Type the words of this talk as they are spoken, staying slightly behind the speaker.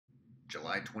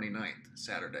July 29th,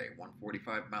 Saturday,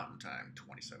 1:45 Mountain Time,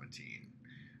 2017.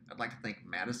 I'd like to thank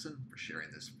Madison for sharing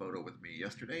this photo with me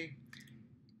yesterday.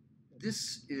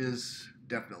 This is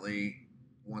definitely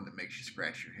one that makes you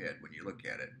scratch your head when you look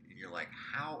at it and you're like,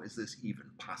 how is this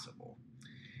even possible?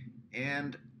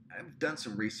 And I've done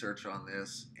some research on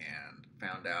this and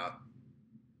found out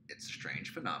it's a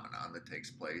strange phenomenon that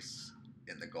takes place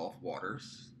in the Gulf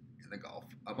waters in the Gulf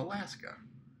of Alaska.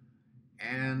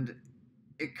 And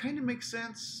it kind of makes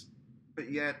sense,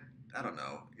 but yet, I don't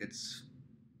know, it's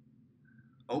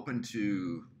open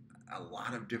to a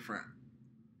lot of different,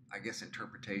 I guess,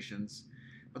 interpretations.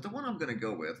 But the one I'm going to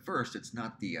go with first, it's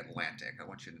not the Atlantic. I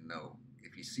want you to know,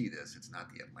 if you see this, it's not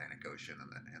the Atlantic Ocean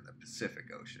and the Pacific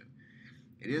Ocean.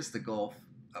 It is the Gulf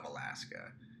of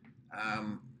Alaska.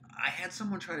 I had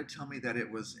someone try to tell me that it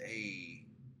was a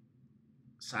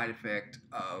side effect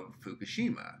of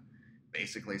Fukushima,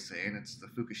 basically saying it's the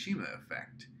Fukushima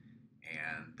effect,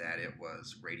 and that it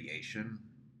was radiation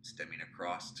stemming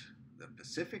across the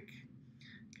Pacific,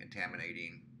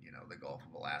 contaminating, the Gulf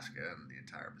of Alaska and the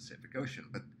entire Pacific Ocean.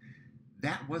 But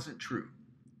that wasn't true,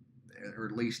 or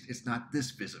at least it's not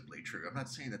this visibly true. I'm not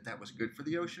saying that that was good for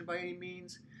the ocean by any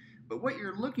means, but what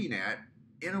you're looking at,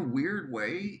 in a weird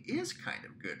way, is kind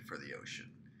of good for the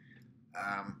ocean.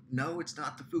 No, it's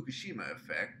not the Fukushima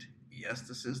effect. Yes,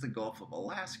 this is the Gulf of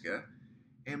Alaska,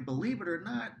 and believe it or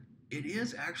not, it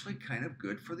is actually kind of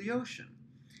good for the ocean.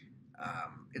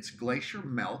 It's glacier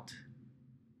melt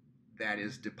that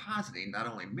is depositing not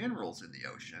only minerals in the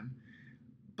ocean,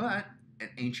 but an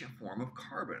ancient form of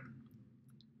carbon.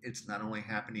 It's not only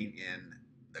happening in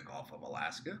the Gulf of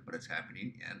Alaska, but it's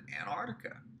happening in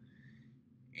Antarctica.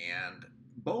 And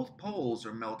both poles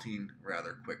are melting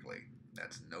rather quickly.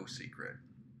 That's no secret.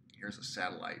 Here's a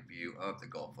satellite view of the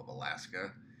Gulf of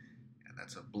Alaska, and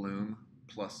that's a bloom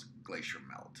plus glacier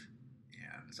melt.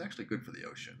 And it's actually good for the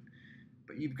ocean.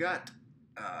 But you've got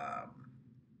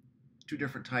two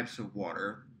different types of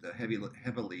water, the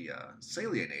heavily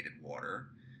salinated water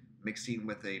mixing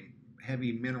with a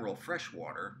heavy mineral fresh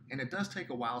water, and it does take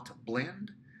a while to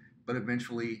blend, but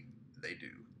eventually they do.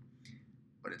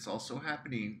 But it's also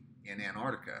happening in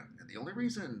Antarctica, and the only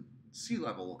reason sea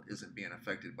level isn't being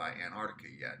affected by Antarctica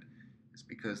yet is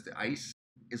because the ice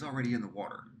is already in the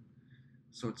water,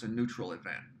 so it's a neutral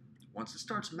event. Once it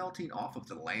starts melting off of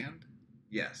the land,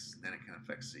 yes, then it can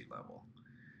affect sea level.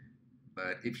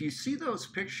 But if you see those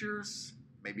pictures,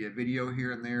 maybe a video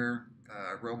here and there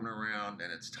roaming around,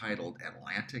 and it's titled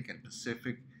Atlantic and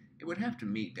Pacific, it would have to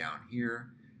meet down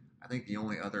here. I think the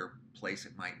only other place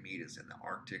it might meet is in the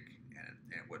Arctic, and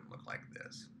it wouldn't look like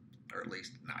this, or at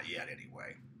least not yet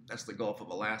anyway. That's the Gulf of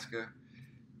Alaska.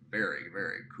 Very,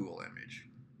 very cool image.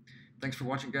 Thanks for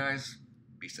watching, guys.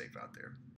 Be safe out there.